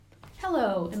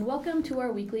Hello, and welcome to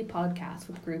our weekly podcast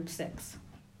with Group 6.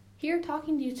 Here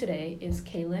talking to you today is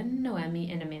Kaylin, Noemi,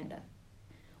 and Amanda.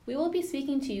 We will be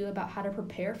speaking to you about how to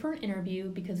prepare for an interview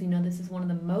because we know this is one of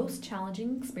the most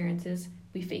challenging experiences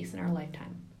we face in our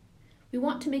lifetime. We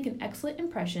want to make an excellent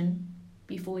impression,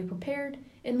 be fully prepared,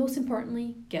 and most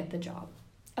importantly, get the job.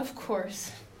 Of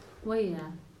course. Well,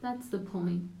 yeah, that's the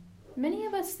point. Many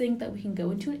of us think that we can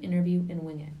go into an interview and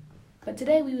wing it. But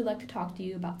today we would like to talk to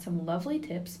you about some lovely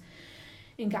tips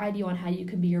and guide you on how you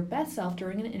can be your best self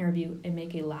during an interview and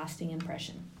make a lasting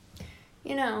impression.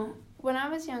 You know, when I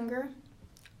was younger,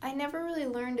 I never really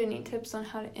learned any tips on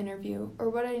how to interview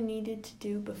or what I needed to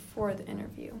do before the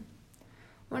interview.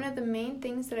 One of the main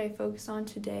things that I focus on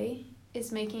today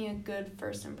is making a good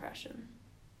first impression.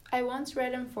 I once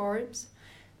read in Forbes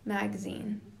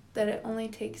magazine that it only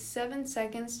takes 7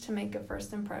 seconds to make a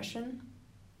first impression,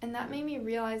 and that made me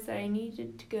realize that I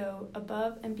needed to go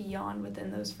above and beyond within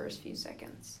those first few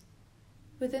seconds.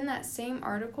 Within that same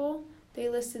article, they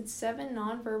listed 7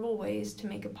 nonverbal ways to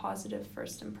make a positive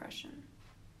first impression.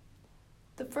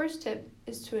 The first tip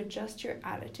is to adjust your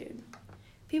attitude.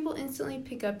 People instantly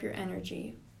pick up your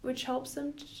energy, which helps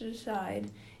them to decide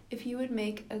if you would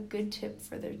make a good fit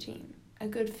for their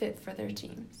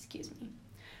team.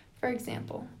 For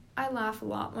example, I laugh a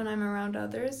lot when I'm around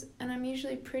others, and I'm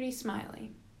usually pretty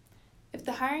smiley. If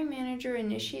the hiring manager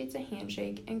initiates a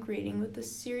handshake and greeting with a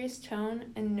serious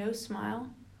tone and no smile,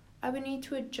 I would need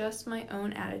to adjust my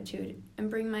own attitude and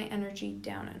bring my energy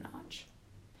down a notch.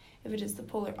 If it is the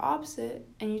polar opposite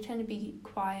and you tend to be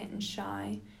quiet and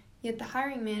shy, yet the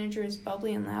hiring manager is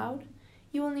bubbly and loud,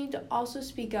 you will need to also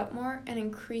speak up more and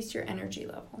increase your energy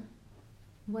level.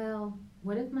 Well,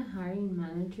 what if my hiring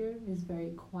manager is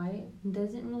very quiet and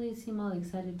doesn't really seem all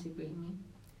excited to greet me?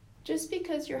 Just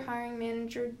because your hiring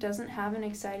manager doesn't have an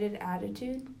excited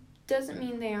attitude doesn't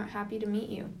mean they aren't happy to meet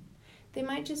you. They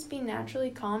might just be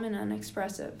naturally calm and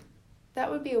unexpressive.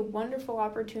 That would be a wonderful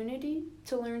opportunity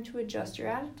to learn to adjust your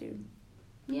attitude.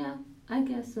 Yeah, I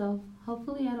guess so.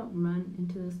 Hopefully I don't run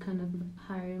into those kind of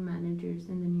hiring managers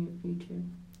in the near future.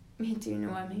 Me too,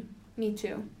 Noemi. Me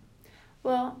too.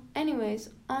 Well, anyways,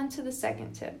 on to the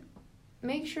second tip.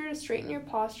 Make sure to straighten your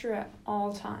posture at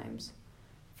all times.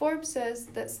 Forbes says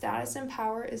that status and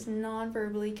power is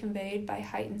non-verbally conveyed by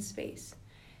height and space.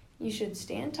 You should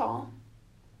stand tall,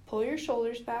 pull your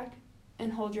shoulders back,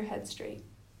 and hold your head straight.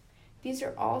 These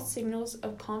are all signals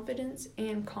of confidence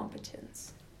and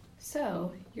competence.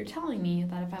 So, you're telling me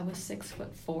that if I was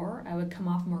 6'4", I would come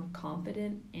off more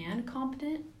confident and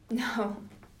competent? No.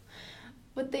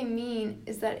 What they mean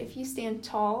is that if you stand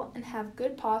tall and have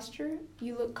good posture,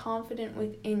 you look confident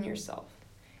within yourself.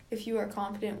 If you are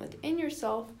confident within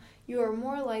yourself, you are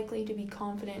more likely to be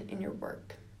confident in your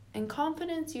work. And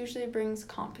confidence usually brings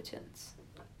competence.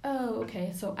 Oh,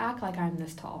 okay, so act like I'm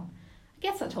this tall. I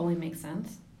guess that totally makes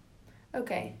sense.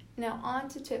 Okay, now on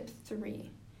to tip 3.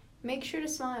 Make sure to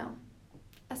smile.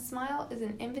 A smile is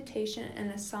an invitation and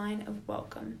a sign of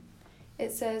welcome.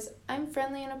 It says, I'm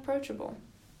friendly and approachable.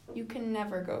 You can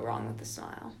never go wrong with a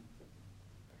smile.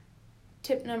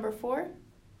 Tip number 4,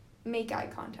 make eye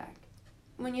contact.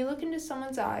 When you look into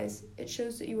someone's eyes, it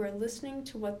shows that you are listening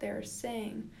to what they are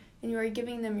saying and you are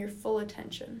giving them your full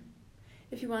attention.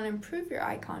 If you want to improve your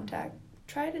eye contact,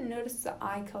 try to notice the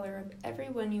eye color of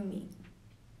everyone you meet.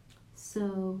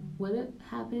 So, what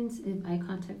happens if eye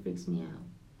contact freaks me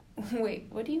out? Wait,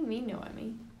 what do you mean,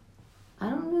 Noemi? I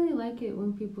don't really like it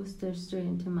when people stare straight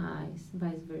into my eyes,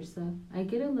 vice versa. I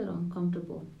get a little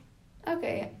uncomfortable.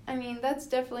 Okay, that's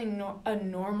definitely a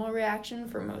normal reaction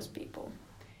for most people.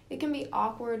 It can be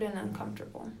awkward and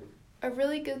uncomfortable. A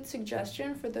really good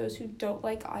suggestion for those who don't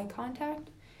like eye contact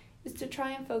is to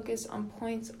try and focus on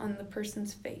points on the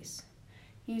person's face.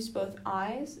 Use both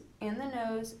eyes and the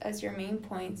nose as your main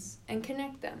points and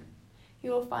connect them.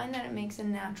 You will find that it makes a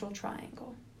natural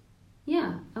triangle.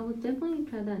 Yeah, I will definitely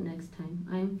try that next time.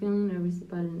 I am feeling nervous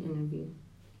about an interview.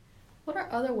 What are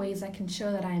other ways I can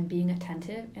show that I am being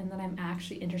attentive and that I'm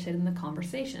actually interested in the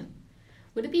conversation?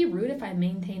 Would it be rude if I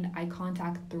maintained eye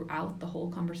contact throughout the whole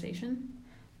conversation?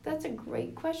 That's a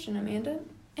great question, Amanda.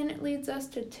 And it leads us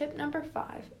to tip number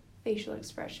 5, facial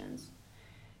expressions.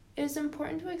 It is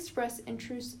important to express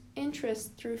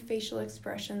interest through facial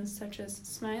expressions such as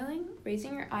smiling,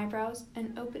 raising your eyebrows,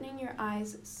 and opening your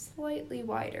eyes slightly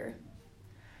wider.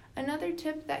 Another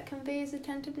tip that conveys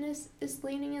attentiveness is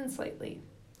leaning in slightly.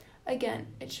 Again,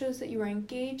 it shows that you are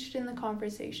engaged in the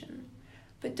conversation.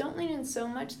 But don't lean in so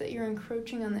much that you're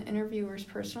encroaching on the interviewer's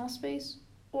personal space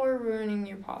or ruining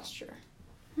your posture.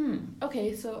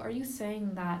 Okay, so are you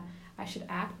saying that I should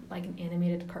act like an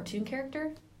animated cartoon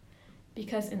character?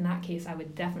 Because in that case, I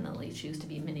would definitely choose to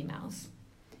be Minnie Mouse.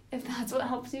 If that's what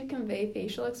helps you convey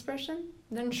facial expression,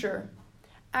 then sure.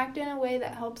 Act in a way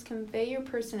that helps convey your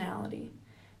personality,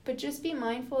 but just be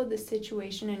mindful of the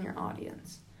situation and your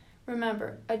audience.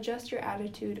 Remember, adjust your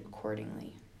attitude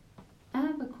accordingly. I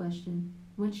have a question.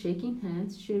 When shaking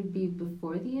hands, should it be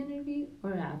before the interview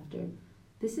or after?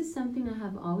 This is something I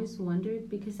have always wondered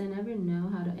because I never know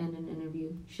how to end an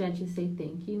interview. Should I just say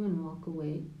thank you and walk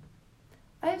away?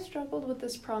 I have struggled with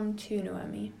this problem too,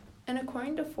 Noemi. And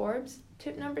according to Forbes,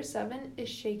 tip number 7 is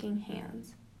shaking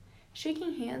hands.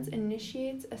 Shaking hands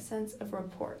initiates a sense of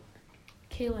rapport.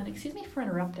 Kaylin, excuse me for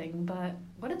interrupting, but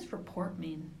what does rapport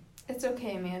mean? It's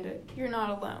okay, Amanda. You're not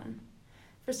alone.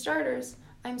 For starters,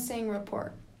 I'm saying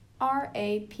rapport.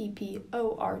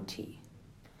 R-A-P-P-O-R-T.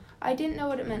 I didn't know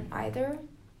what it meant either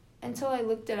until I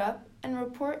looked it up, and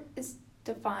rapport is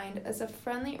defined as a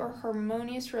friendly or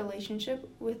harmonious relationship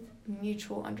with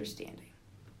mutual understanding.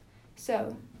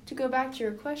 So, to go back to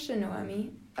your question,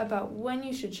 Noemi, about when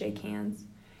you should shake hands,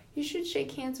 you should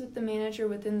shake hands with the manager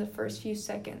within the first few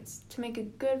seconds to make a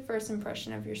good first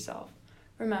impression of yourself.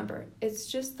 Remember, it's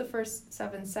just the first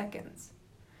 7 seconds.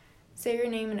 Say your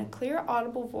name in a clear,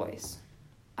 audible voice.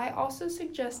 I also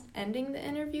suggest ending the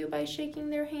interview by shaking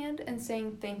their hand and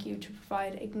saying thank you to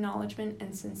provide acknowledgement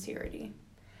and sincerity.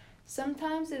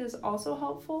 Sometimes it is also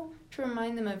helpful to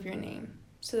remind them of your name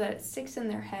so that it sticks in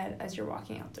their head as you're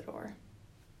walking out the door.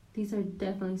 These are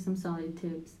definitely some solid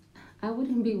tips. I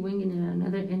wouldn't be winging it at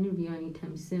another interview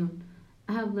anytime soon.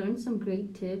 I have learned some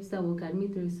great tips that will guide me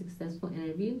through a successful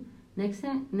interview.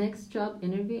 Next job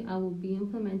interview, I will be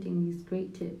implementing these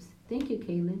great tips. Thank you,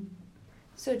 Kaylin.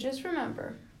 So just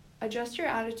remember, adjust your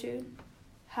attitude,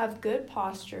 have good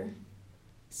posture,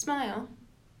 smile,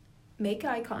 make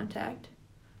eye contact,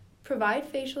 provide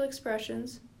facial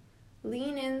expressions,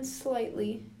 lean in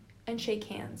slightly, and shake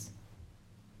hands.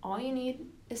 All you need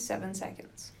is 7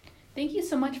 seconds. Thank you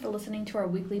so much for listening to our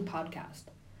weekly podcast.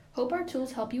 Hope our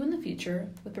tools help you in the future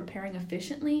with preparing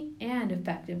efficiently and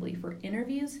effectively for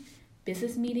interviews,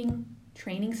 business meetings,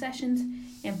 training sessions,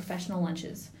 and professional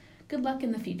lunches. Good luck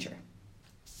in the future.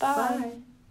 Bye.